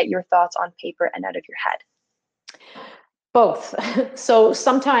important to get your thoughts on paper and out of your head? Both. So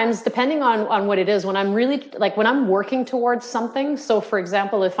sometimes, depending on what it is, when I'm really when I'm working towards something. So for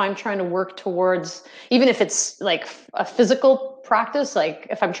example, if I'm trying to work towards, even if it's like a physical practice, like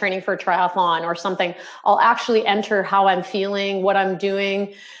if I'm training for a triathlon or something, I'll actually enter how I'm feeling, what I'm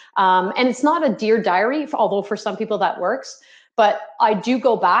doing. And it's not a Dear Diary, although for some people that works. But I do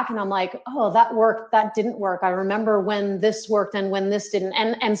go back and I'm like, oh, that worked, that didn't work. I remember when this worked and when this didn't.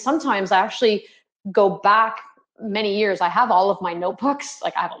 And sometimes I actually go back many years. I have all of my notebooks.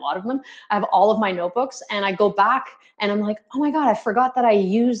 Like I have a lot of them. I have all of my notebooks and I go back and I'm like, oh my God, I forgot that I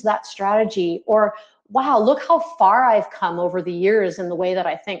used that strategy. Or wow, look how far I've come over the years in the way that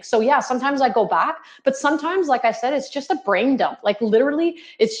I think. So yeah, sometimes I go back, but sometimes, like I said, it's just a brain dump. Like literally,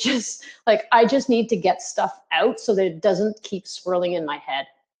 it's just like, I just need to get stuff out so that it doesn't keep swirling in my head.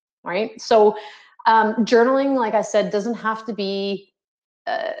 Right. So journaling, like I said, doesn't have to be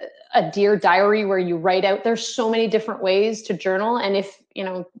a Dear Diary where you write out. There's so many different ways to journal, and if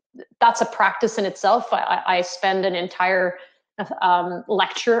that's a practice in itself. I spend an entire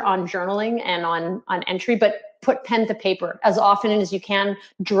lecture on journaling and on entry, but put pen to paper as often as you can.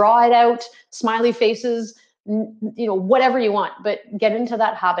 Draw it out, smiley faces, whatever you want, but get into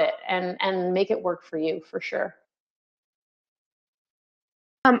that habit and make it work for you for sure.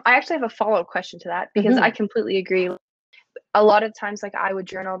 I actually have a follow-up question to that, because I completely agree. A lot of times, like, I would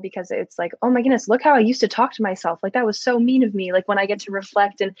journal because it's like, oh my goodness, look how I used to talk to myself. Like, that was so mean of me. Like, when I get to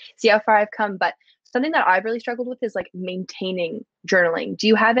reflect and see how far I've come. But something that I've really struggled with is like maintaining journaling. Do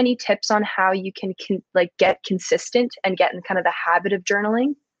you have any tips on how you can like get consistent and get in kind of the habit of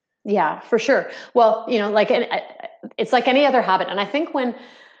journaling? Yeah, for sure. Well, it's like any other habit. And I think when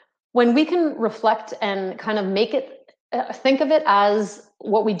we can reflect and kind of make it, think of it as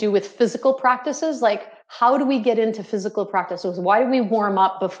what we do with physical practices. Like, how do we get into physical practices? Why do we warm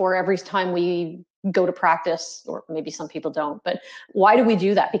up before every time we go to practice? Or maybe some people don't, but why do we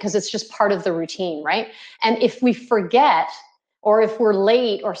do that? Because it's just part of the routine, right? And if we forget, or if we're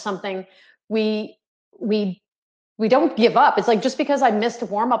late or something, we we we don't give up. It's like, just because I missed a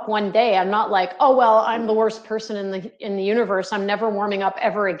warm up one day, I'm not like, oh well, I'm the worst person in the universe, I'm never warming up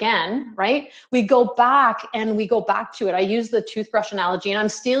ever again, right? We go back and we go back to it. I use the toothbrush analogy, and I'm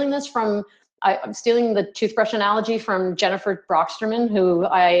stealing the toothbrush analogy from Jennifer Brocksterman, who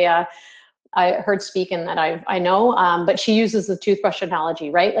I heard speak and that I know, but she uses the toothbrush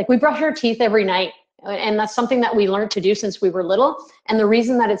analogy, right? Like, we brush our teeth every night. And that's something that we learned to do since we were little. And the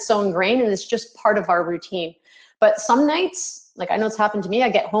reason that it's so ingrained, and it's just part of our routine. But some nights, like I know it's happened to me, I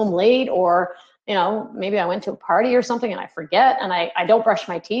get home late, or maybe I went to a party or something and I forget and I don't brush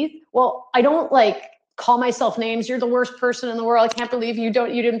my teeth. Well, I don't like call myself names. You're the worst person in the world. I can't believe you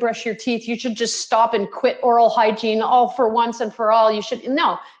didn't brush your teeth. You should just stop and quit oral hygiene all for once and for all. You should.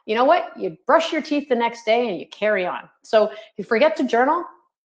 No, you know what? You brush your teeth the next day and you carry on. So if you forget to journal,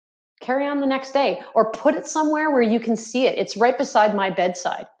 carry on the next day, or put it somewhere where you can see it. It's right beside my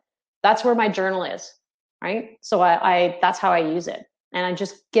bedside. That's where my journal is, right? So I that's how I use it. And I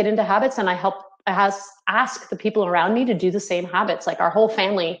just get into habits, and I ask the people around me to do the same habits. Like, our whole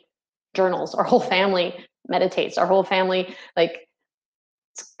family journals, our whole family meditates, our whole family, like,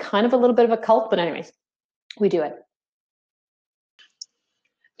 it's kind of a little bit of a cult, but anyways, we do it.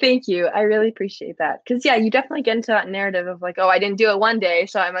 Thank you. I really appreciate that. Because, yeah, you definitely get into that narrative of like, oh, I didn't do it one day,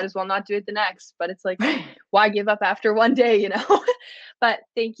 so I might as well not do it the next. But it's like, why give up after one day, But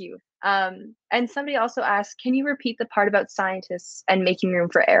thank you. And somebody also asked, can you repeat the part about scientists and making room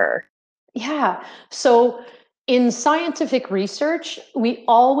for error? Yeah. So in scientific research, we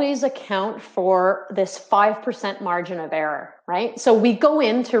always account for this 5% margin of error, right? So we go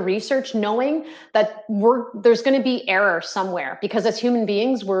into research knowing that there's going to be error somewhere, because as human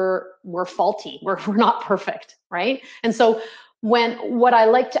beings, we're faulty. We're not perfect, right? And so I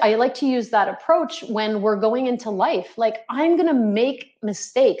like to use that approach when we're going into life. Like, I'm going to make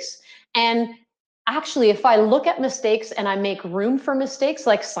mistakes, and actually, if I look at mistakes and I make room for mistakes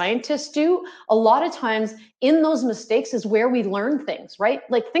like scientists do, a lot of times in those mistakes is where we learn things, right?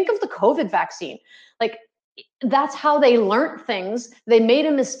 Like, think of the COVID vaccine. Like, that's how they learned things. They made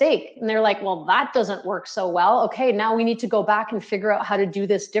a mistake and they're like, well, that doesn't work so well. Okay, now we need to go back and figure out how to do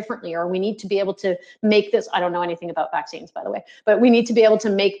this differently, or we need to be able to make this. I don't know anything about vaccines, by the way, but we need to be able to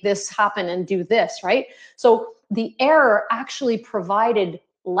make this happen and do this, right? So the error actually provided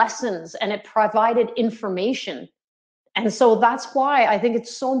lessons and it provided information. And so that's why I think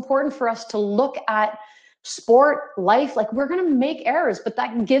it's so important for us to look at sport, life, like we're going to make errors, but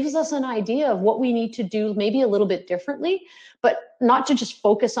that gives us an idea of what we need to do maybe a little bit differently, but not to just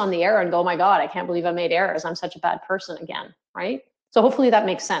focus on the error and go, oh my God, I can't believe I made errors. I'm such a bad person again, right? So hopefully that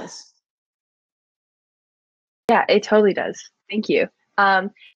makes sense. Yeah, it totally does. Thank you. I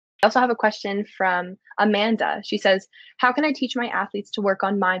also have a question from Amanda. She says, how can I teach my athletes to work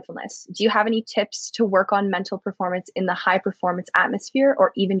on mindfulness? Do you have any tips to work on mental performance in the high performance atmosphere,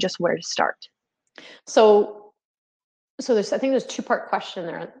 or even just where to start? So I think there's a two-part question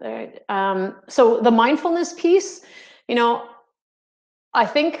there. So the mindfulness piece, I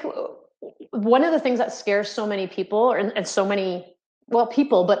think one of the things that scares so many people and so many, well,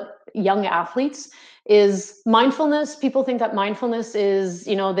 people, but young athletes is mindfulness. People think that mindfulness is,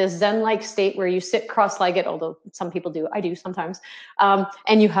 this Zen-like state where you sit cross-legged, although some people do, I do sometimes,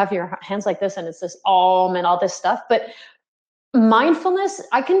 and you have your hands like this and it's this om and all this stuff. But mindfulness,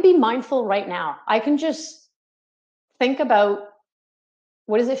 I can be mindful right now. I can just think about,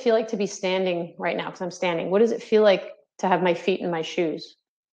 what does it feel like to be standing right now? Because I'm standing. What does it feel like to have my feet in my shoes?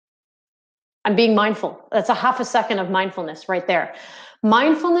 I'm being mindful. That's a half a second of mindfulness right there.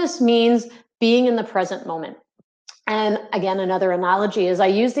 Mindfulness means being in the present moment. And again, another analogy is I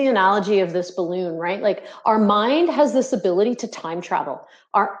use the analogy of this balloon, right? Like our mind has this ability to time travel.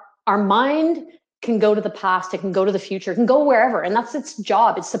 Our mind can go to the past, it can go to the future, it can go wherever. And that's its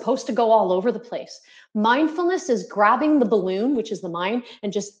job. It's supposed to go all over the place. Mindfulness is grabbing the balloon, which is the mind,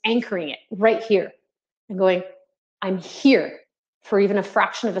 and just anchoring it right here and going, I'm here for even a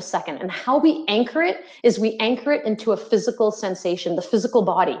fraction of a second. And how we anchor it is we anchor it into a physical sensation, the physical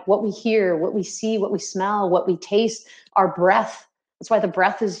body, what we hear, what we see, what we smell, what we taste, our breath. That's why the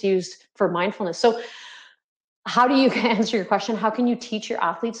breath is used for mindfulness. So how do you answer your question? How can you teach your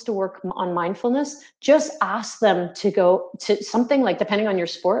athletes to work on mindfulness? Just ask them to go to something like, depending on your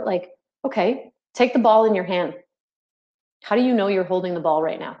sport, like, okay, take the ball in your hand. How do you know you're holding the ball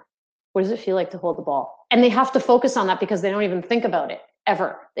right now? What does it feel like to hold the ball? And they have to focus on that because they don't even think about it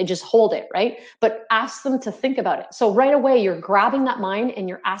ever. They just hold it, right? But ask them to think about it. So right away, you're grabbing that mind and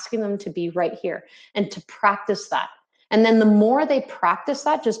you're asking them to be right here and to practice that. And then the more they practice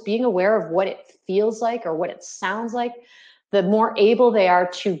that, just being aware of what it feels like or what it sounds like, the more able they are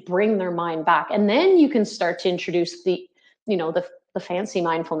to bring their mind back. And then you can start to introduce the fancy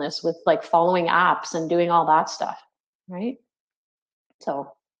mindfulness with like following apps and doing all that stuff, right?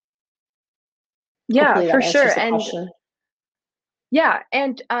 So Yeah, for sure. And question. yeah,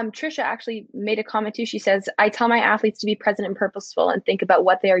 and Trisha actually made a comment too. She says, I tell my athletes to be present and purposeful and think about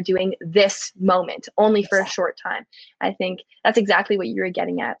what they are doing this moment, only for a short time. I think that's exactly what you were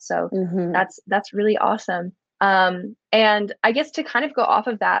getting at. So that's really awesome. And I guess to kind of go off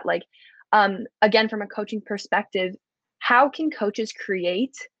of that, like, again, from a coaching perspective, how can coaches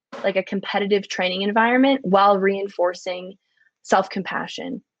create like a competitive training environment while reinforcing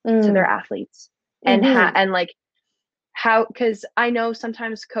self-compassion to their athletes? And how, because I know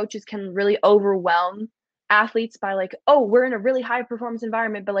sometimes coaches can really overwhelm athletes by like, oh, we're in a really high performance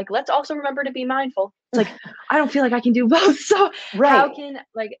environment, but like, let's also remember to be mindful. It's like, I don't feel like I can do both. So how can,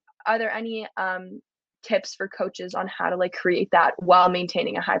 like, are there any tips for coaches on how to like create that while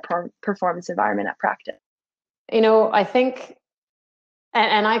maintaining a high performance environment at practice? I think,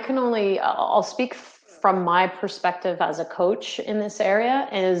 and I'll speak from my perspective as a coach in this area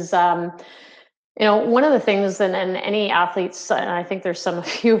is, one of the things, and any athletes, and I think there's a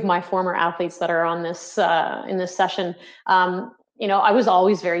few of my former athletes that are on this in this session. I was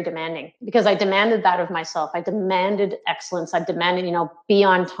always very demanding because I demanded that of myself. I demanded excellence. I demanded, be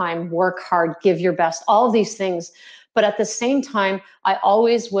on time, work hard, give your best, all of these things. But at the same time, I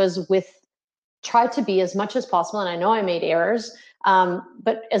always tried to be as much as possible. And I know I made errors,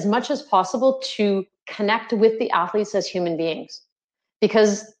 but as much as possible to connect with the athletes as human beings,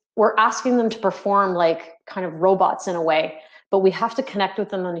 because we're asking them to perform like kind of robots in a way, but we have to connect with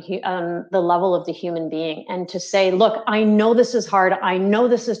them on the level of the human being and to say, look, I know this is hard. I know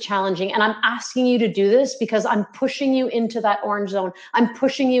this is challenging. And I'm asking you to do this because I'm pushing you into that orange zone. I'm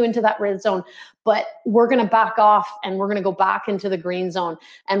pushing you into that red zone, but we're going to back off and we're going to go back into the green zone.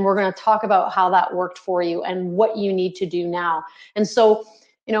 And we're going to talk about how that worked for you and what you need to do now. And so,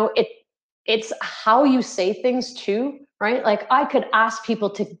 it's how you say things too, right? Like I could ask people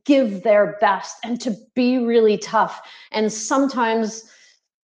to give their best and to be really tough. And sometimes,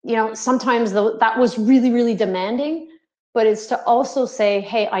 that was really, really demanding, but it's to also say,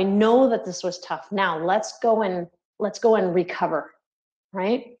 hey, I know that this was tough. Now let's go and recover,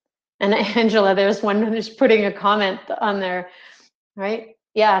 right? And Angela, there's one who's putting a comment on there, right?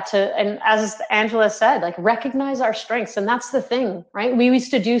 Yeah, and as Angela said, like recognize our strengths. And that's the thing, right? We used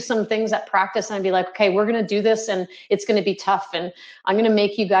to do some things at practice and I'd be like, okay, we're going to do this and it's going to be tough. And I'm going to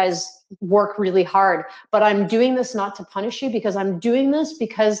make you guys work really hard, but I'm doing this not to punish you, because I'm doing this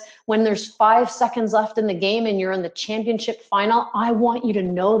because when there's 5 seconds left in the game and you're in the championship final, I want you to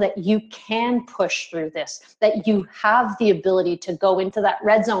know that you can push through this, that you have the ability to go into that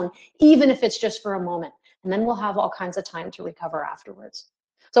red zone, even if it's just for a moment. And then we'll have all kinds of time to recover afterwards.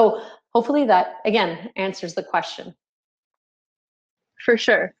 So hopefully that, again, answers the question. For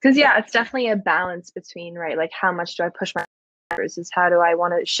sure. Because, yeah, it's definitely a balance between, right, like how much do I push my versus how do I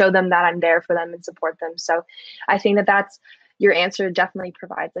want to show them that I'm there for them and support them. So I think that that's your answer definitely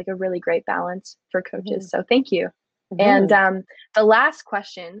provides like a really great balance for coaches. So thank you. And the last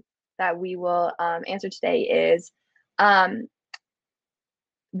question that we will answer today is,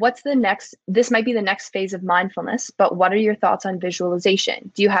 what's the next, this might be the next phase of mindfulness, but what are your thoughts on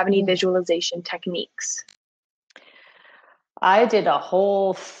visualization? Do you have any visualization techniques? I did a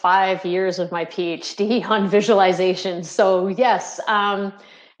whole 5 years of my PhD on visualization. So yes,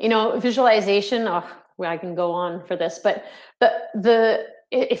 visualization, I can go on for this, but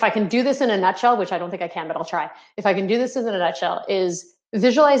if I can do this in a nutshell, which I don't think I can, but I'll try. If I can do this in a nutshell, is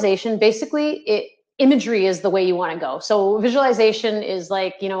visualization, basically imagery is the way you want to go. So visualization is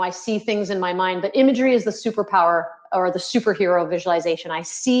like, I see things in my mind, but imagery is the superpower or the superhero of visualization. I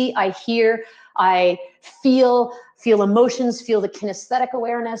see, I hear, I feel emotions, feel the kinesthetic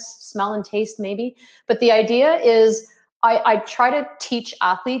awareness, smell and taste maybe. But the idea is I try to teach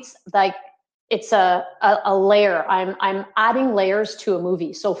athletes like it's a layer. I'm adding layers to a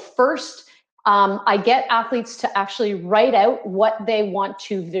movie. So first, I get athletes to actually write out what they want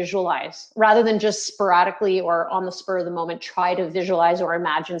to visualize rather than just sporadically or on the spur of the moment try to visualize or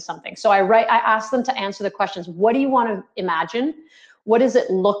imagine something. So I ask them to answer the questions. What do you want to imagine? What does it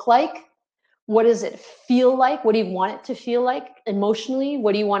look like? What does it feel like? What do you want it to feel like emotionally?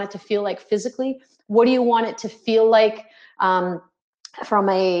 What do you want it to feel like physically? What do you want it to feel like from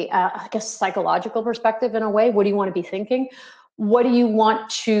a, I guess, psychological perspective in a way? What do you want to be thinking? What do you want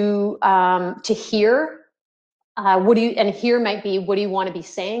to hear? And hear might be, what do you want to be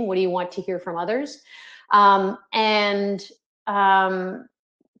saying? What do you want to hear from others? And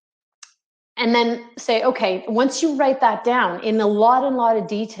then say, okay, once you write that down in a lot of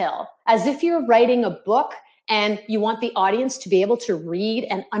detail, as if you're writing a book and you want the audience to be able to read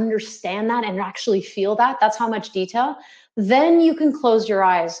and understand that and actually feel that, that's how much detail, then you can close your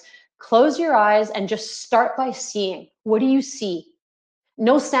eyes. Close your eyes and just start by seeing. What do you see?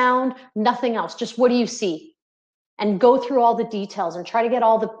 No sound, nothing else. Just what do you see? And go through all the details and try to get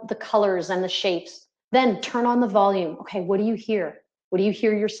all the colors and the shapes. Then turn on the volume. Okay, what do you hear? What do you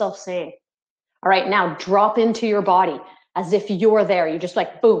hear yourself saying? All right, now drop into your body as if you're there. You just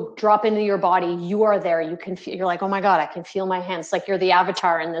like, boom, drop into your body. You are there. You can feel, you're like, oh my God, I can feel my hands. Like you're the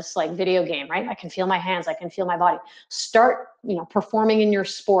avatar in this like video game, right? I can feel my hands. I can feel my body. Start, performing in your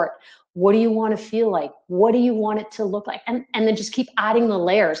sport. What do you want to feel like? What do you want it to look like? And then just keep adding the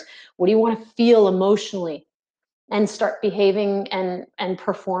layers. What do you want to feel emotionally? And start behaving and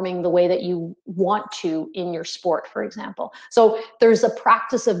performing the way that you want to in your sport, for example. So there's a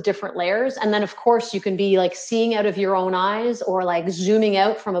practice of different layers. And then of course you can be like seeing out of your own eyes or like zooming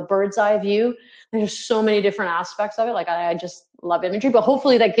out from a bird's eye view. There's so many different aspects of it. Like I just love imagery, but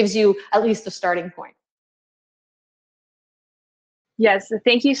hopefully that gives you at least a starting point. Yes,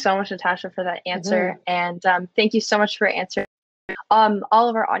 thank you so much, Natascha, for that answer. And thank you so much for answering all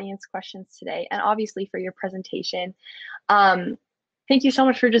of our audience questions today, and obviously for your presentation. Thank you so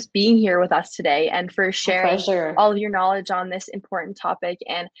much for just being here with us today and for sharing all of your knowledge on this important topic.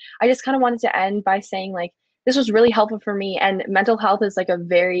 And I just kind of wanted to end by saying, like, this was really helpful for me, and mental health is like a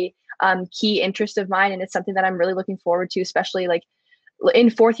very key interest of mine, and it's something that I'm really looking forward to, especially like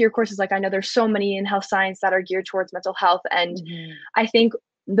in fourth year courses. Like I know there's so many in health science that are geared towards mental health, and I think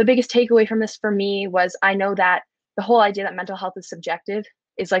the biggest takeaway from this for me was I know that the whole idea that mental health is subjective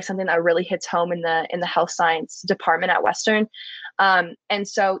is like something that really hits home in the health science department at Western. And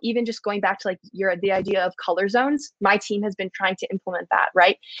so even just going back to like the idea of color zones, my team has been trying to implement that,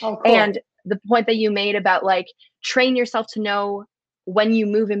 right? Oh, cool. And the point that you made about like train yourself to know when you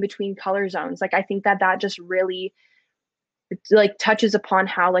move in between color zones, like I think that just really like touches upon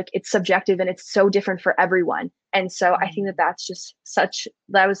how like it's subjective and it's so different for everyone. And so I think that that's just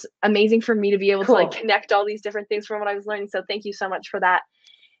that was amazing for me to be able to like connect all these different things from what I was learning. So thank you so much for that.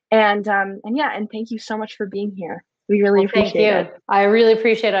 And yeah, and thank you so much for being here. We really appreciate it. Thank you. I really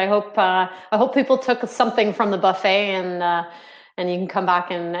appreciate it. I hope people took something from the buffet, and you can come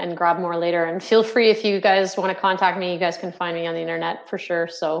back and grab more later. And feel free, if you guys want to contact me, you guys can find me on the internet for sure.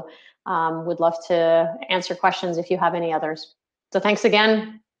 So would love to answer questions if you have any others. So thanks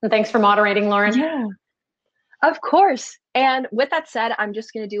again. And thanks for moderating, Lauren. Yeah, of course. And with that said, I'm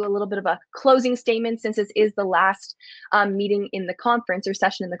just going to do a little bit of a closing statement since this is the last meeting in the conference or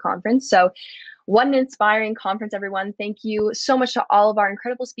session in the conference. So what an inspiring conference, everyone. Thank you so much to all of our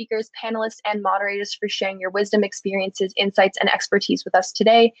incredible speakers, panelists, and moderators for sharing your wisdom, experiences, insights, and expertise with us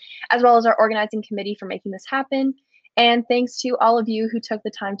today, as well as our organizing committee for making this happen. And thanks to all of you who took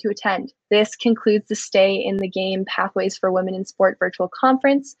the time to attend. This concludes the Stay in the Game Pathways for Women in Sport virtual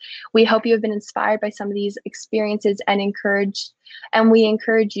conference. We hope you have been inspired by some of these experiences and we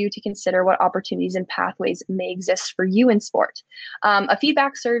encourage you to consider what opportunities and pathways may exist for you in sport. A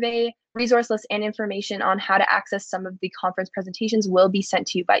feedback survey, resource list, and information on how to access some of the conference presentations will be sent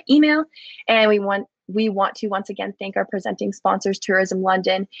to you by email. And we want to once again thank our presenting sponsors, Tourism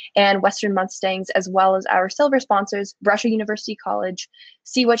London and Western Mustangs, as well as our silver sponsors, Brusher University College,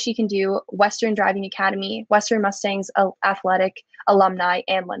 See What She Can Do, Western Driving Academy, Western Mustangs Athletic Alumni,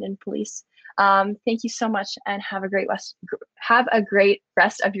 and London Police. Thank you so much, and have a great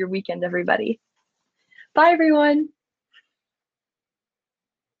rest of your weekend, everybody. Bye, everyone.